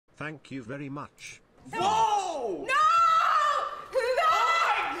Thank you very much. Whoa! No!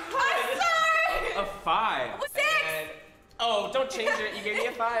 I'm sorry! A 5. 6! Oh, don't change it. You gave me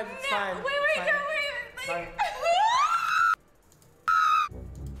a 5. It's fine. Wait, Fine. Fine.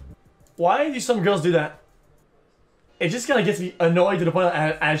 Why do some girls do that? It just kind of gets me annoyed to the point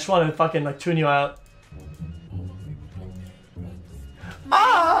that I just want to fucking like tune you out.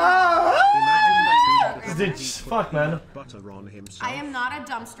 Dude, fuck, man. I am not a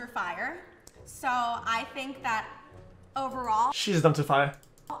dumpster fire, so I think that overall, She's a dumpster fire.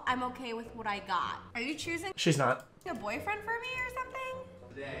 I'm okay with what I got. Are you choosing She's not. a boyfriend for me or something?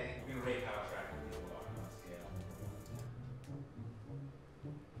 Today, I'm gonna rate how attractive people are on a scale.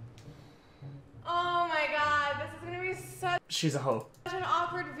 Oh my god, this is gonna be such She's a hoe. an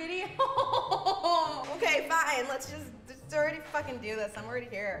awkward video. Okay, fine. Let's just already fucking do this. I'm already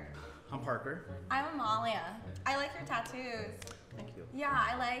here. I'm Parker. I'm Amalia. I like your tattoos. Thank you. Yeah,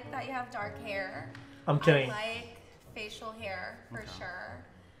 I like that you have dark hair. I'm kidding. I like facial hair for sure.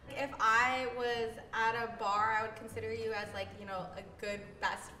 If I was at a bar, I would consider you as like, you know, a good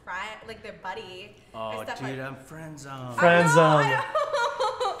best friend, like the buddy. Oh, stuff dude, like I'm friend zone. Friend zone.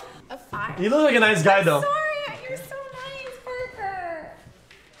 A 5. You look like a nice guy though. Sorry, you're so nice, Parker.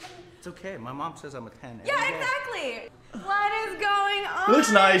 It's okay. My mom says I'm a 10. Yeah, exactly. What is going on? He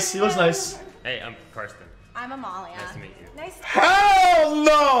looks nice. He looks nice. Hey, I'm Karsten. I'm Amalia. Nice to meet you. Nice to Hell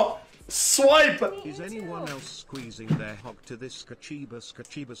no! Swipe! Is anyone else squeezing their hog to this skachiba?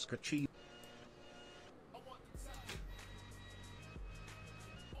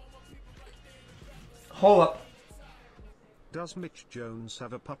 Hold up. Does Mitch Jones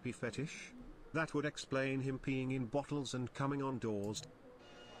have a puppy fetish? That would explain him peeing in bottles and coming on doors.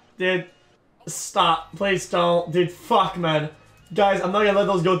 Dude, stop. Please don't. Dude, fuck, man. Guys, I'm not gonna let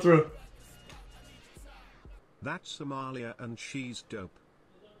those go through. That's Amalia and she's dope.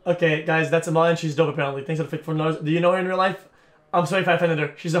 Okay, guys, that's Amalia and she's dope apparently. Thanks for the $54. Do you know her in real life? I'm sorry if I offended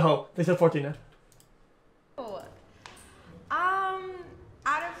her. She's a hoe. Thanks for 14 now.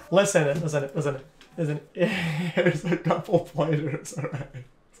 out of Listen. Here's a couple pointers, alright?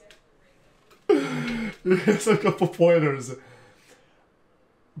 Here's a couple pointers.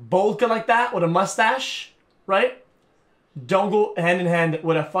 Bold cut like that with a mustache, right? Don't go hand in hand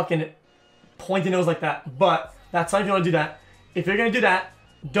with a fucking pointy nose like that. But that's fine if you want to do that. If you're gonna do that,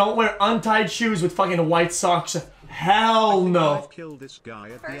 don't wear untied shoes with fucking white socks. Hell no. I've killed this guy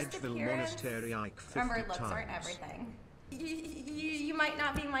at the Edgeville Monastery like 50 remember, looks times. aren't everything. You might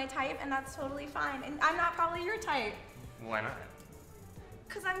not be my type, and that's totally fine. And I'm not probably your type. Why not?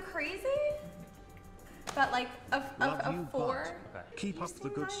 Cause I'm crazy. But like a 4. Okay. Keep up the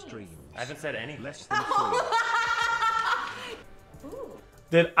good nice. stream. I haven't said anything. Less than 3. Ooh.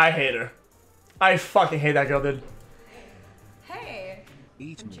 Dude, I hate her. I fucking hate that girl, dude. Hey.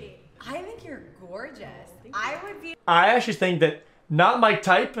 Eat me. I think you're gorgeous. I would be. I actually think that not my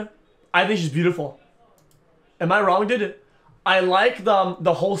type. I think she's beautiful. Am I wrong, dude? I like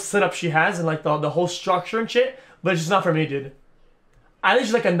the whole setup she has and like the whole structure and shit, but it's just not for me, dude. I think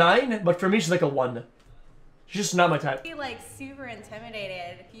she's like a 9, but for me she's like a 1. She's just not my type. I'd be like super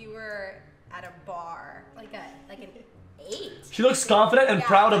intimidated if you were at a bar, like an 8. She looks confident and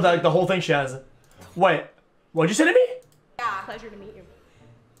proud of the whole thing she has. Wait, what'd you say to me? Yeah. Pleasure to meet you.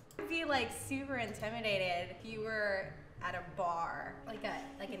 I'd be like super intimidated if you were at a bar, like an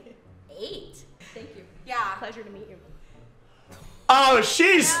 8. Thank you. Yeah. Pleasure to meet you. Oh,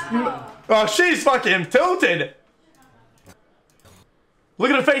 she's fucking tilted.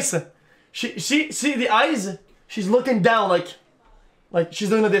 Look at her face. She see the eyes. She's looking down like she's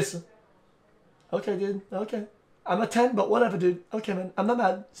doing this. Okay, dude. Okay, I'm a 10, but whatever, dude. Okay, man. I'm not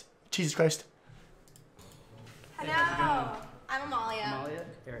mad. Jesus Christ. Hello. I'm Amalia. Amalia,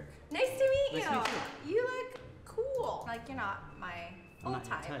 Eric. Nice to meet you. Nice to meet You look cool. Like you're not my full not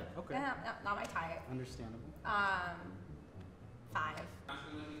your type. type, okay. Yeah, not my type. Understandable. 5.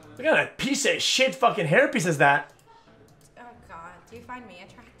 Look at that piece of shit fucking hairpiece is that. Oh God. Do you find me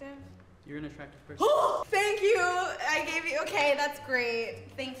attractive? You're an attractive person. Thank you. I gave you. Okay, that's great.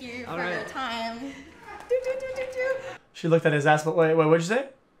 Thank you for your time. She looked at his ass, but wait, what'd you say?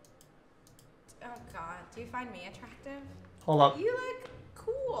 Oh God. Do you find me attractive? Hold up. You look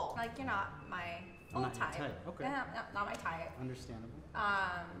cool. Like you're not my full not your type. type, okay. Yeah, not my type. Understandable.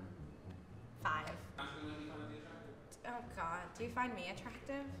 5. Oh God. Do you find me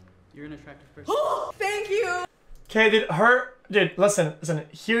attractive? You're an attractive person. Thank you. Okay, dude, listen,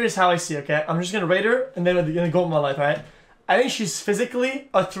 here's how I see it, okay? I'm just gonna rate her, and then we're gonna go with my life, alright? I think she's physically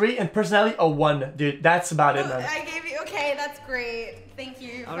a 3 and personality a 1, dude. That's about it, man. I gave you. Okay, that's great. Thank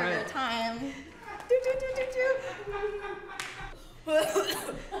you for your time.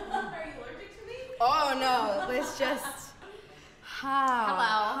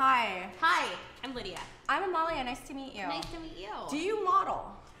 Hello. Hi. Hi, I'm Lydia. I'm Amalia. Nice to meet you. Nice to meet you. Do you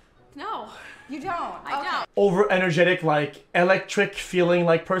model? No. You don't? I don't. Over energetic, like electric feeling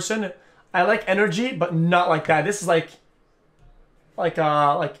like person. I like energy, but not like that. This is like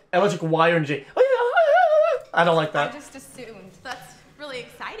electric wire energy. I don't like I that. just assumed. That's really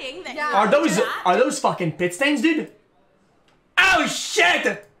exciting that Yeah. you Are those fucking pit stains, dude? Oh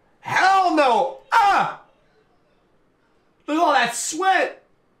shit! Hell no! Ah! Look at all that sweat!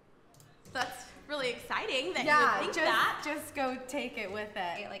 That's really exciting that you Yeah, would think that. just go take it with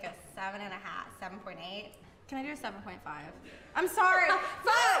it. Like a 7.5, 7.8. Can I do a 7.5? I'm sorry.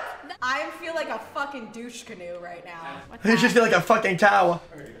 Fuck! I feel like a fucking douche canoe right now. What's You just that? feel like a fucking cow.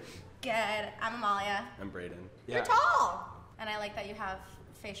 Good. I'm Amalia. I'm Brayden. You're tall. And I like that you have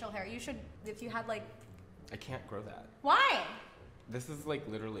facial hair. You should, if you had like, I can't grow that. why? This is like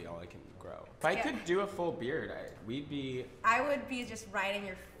literally all I can grow. If I could do a full beard, we'd be I would be just right in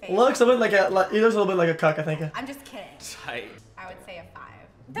your face. Looks a bit like he looks a little bit like a cuck, I think. I'm just kidding. tight. I would say a 5.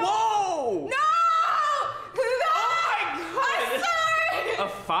 Whoa! No! I'm sorry! A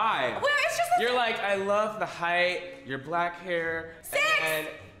 5. Wait, it's just a You're like, I love the height, your black hair. 6! And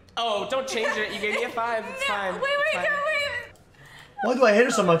oh, don't change it. You gave me a 5. It's fine. Wait, It's fine. Why do I hate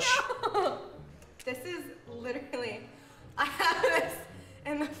her so much? This is literally, I have this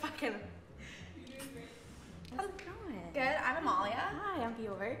in the fucking. How's it going? Good, I'm Amalia. Hi, I'm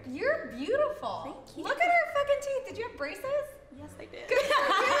Bjork. You're beautiful. Thank you. Look at her fucking teeth. Did you have braces? Yes, I did. Good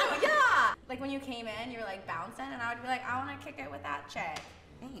for you, yeah. Like when you came in, you were like bouncing, and I would be like, I want to kick it with that chick.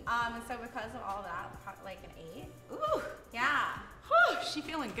 Thanks. And so because of all that, like an 8. Ooh, Yeah. whew, she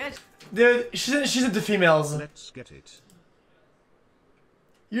feeling good. Dude, she's into females. Let's get it.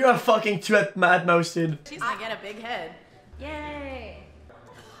 You're a fucking 2 at most, dude. She's gonna get a big head. Yay.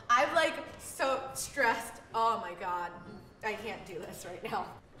 I'm like so stressed. Oh my god. I can't do this right now.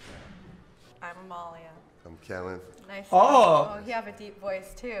 I'm Amalia. I'm Kellen. Nice. Oh. Oh, you have a deep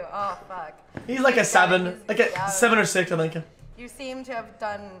voice too. Oh fuck. He's like a 7. Like a Yeah. 7 or 6, I think. You seem to have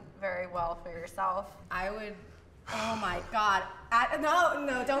done very well for yourself. I would. Oh my god.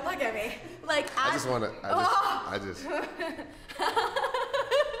 No, don't look at me. Like I just want to. I just.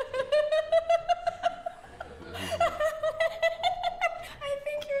 I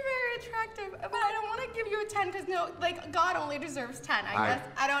think you're very attractive, but I don't want to give you a 10 because no, like God only deserves 10. I guess.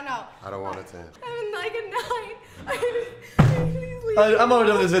 I don't know. I don't want a 10. I'm like a 9. Please leave. I'm over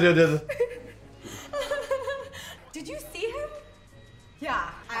doing this video, dude. Did you see him? Yeah.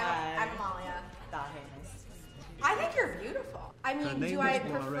 I'm Amalia. I think you're beautiful. I Her mean, name do I is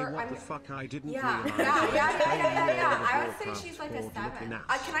Moire. prefer? What the fuck? I didn't Yeah, realize. yeah. I would say Broadcast she's like a board 7. looking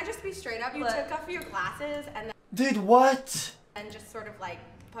ass. Can I just be straight up? You took off your glasses and Dude, what? then just sort of like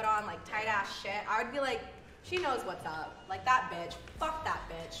put on like tight ass shit. I would be like, she knows what's up. Like that bitch. Fuck that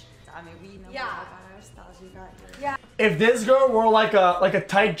bitch. I mean, we know Yeah. about our styles you got here. Yeah. If this girl wore like a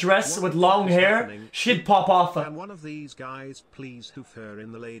tight dress What with the long fuck is hair, happening? she'd pop off. Can one of these guys please hoof her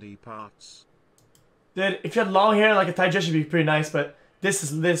in the lady parts? Dude, if you had long hair and like a tight dress, she'd be pretty nice, but this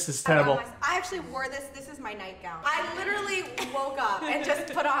is terrible. I actually wore this. This is my nightgown. I literally woke up and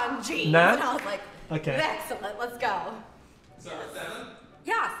just put on jeans. Nah? And I was like, Okay. excellent. Let's go. So 7?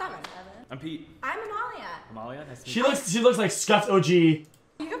 Yeah, 7. I'm Pete. I'm Amalia. Amalia, nice to meet She looks like scuffed OG. You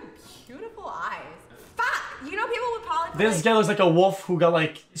have beautiful eyes. Fuck! You know people would probably put, This like, guy looks like a wolf who got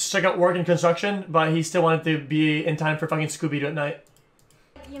like stuck at work in construction, but he still wanted to be in time for fucking Scooby-Doo at night.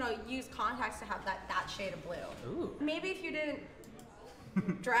 you know, use contacts to have that shade of blue. Ooh. Maybe if you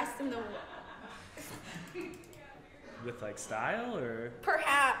didn't dress in the With like style or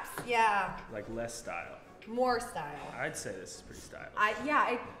perhaps, yeah, like less style? more style. I'd say this is pretty stylish.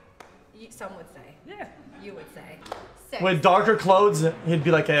 Some would say. Yeah. You would say. 6. With darker clothes, he'd be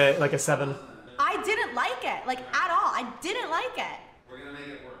like a 7. I didn't like it, like at all. I didn't like it. We're going to make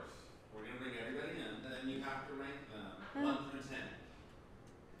it worse. We're going to bring everybody in, and then you have to rank them 1 through 10.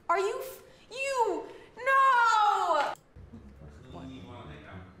 Are you? No! Who do you want to make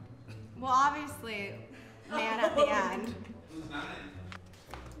out? Well, obviously, man at the end. Who's not in?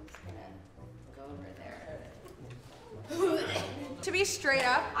 Go over there. To be straight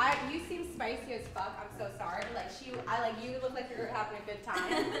up, you seem spicy as fuck. I'm so sorry. You look like you're having a good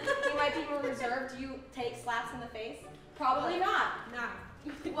time. You might be more reserved. Do you take slaps in the face? Probably not. Nah.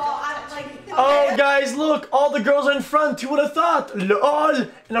 Well, I'm like. Okay. Oh, guys, look, all the girls are in front. Who would have thought? Lol.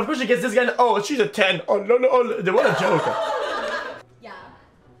 And of course, she gets this guy. Oh, she's a 10. Oh, lol, lol. What a joke. Yeah.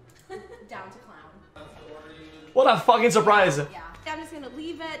 Down to clown. What a fucking surprise. Yeah. I'm just gonna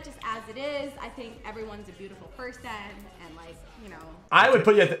leave it just as it is. I think everyone's a beautiful person, and like, you know, I would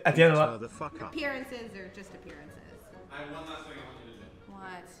put you at the end of Her that. the fuck up. appearances are just appearances. I have one last thing I want you to do. What?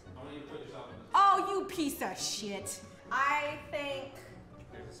 I want you to put yourself in this. Oh, you piece of shit. I think.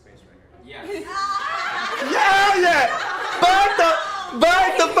 There's a space right Yeah. Yeah!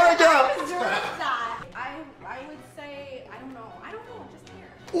 Back the fuck up! Deserve that. I would say, I don't know, just here.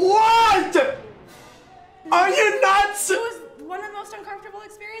 What? Are you nuts? It was one of the most uncomfortable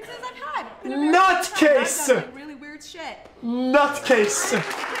experiences I've had. in a very long time. Nutcase! I've done, like, really weird shit. Nutcase.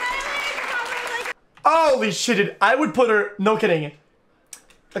 Holy shit, dude. I would put her, no kidding.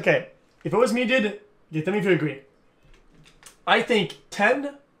 Okay, if it was me, dude, you tell me if you agree. I think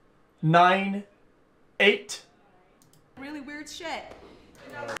 10, 9, 8. Really weird shit.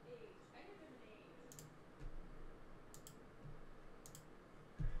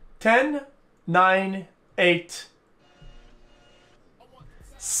 10, 9, 8,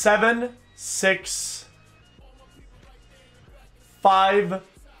 7, 6, 5,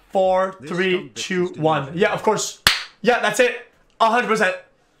 4, 3, 2, 1. Yeah, of course. Yeah, that's it. 100%.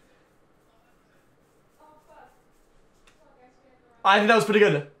 I think that was pretty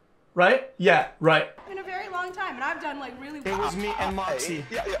good. Right? Yeah, right. In a very long time, and I've done like really It was me and Moxie.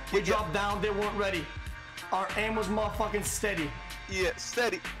 We dropped down, they weren't ready. Our aim was motherfucking steady. Yeah,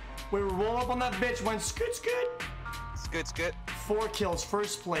 steady. We would roll up on that bitch, went scoot scoot. Scoot, scoot. 4 kills,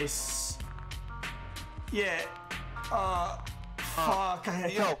 first place. Yeah. Fuck.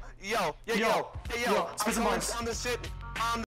 Yo. Spit some bars. On the shit.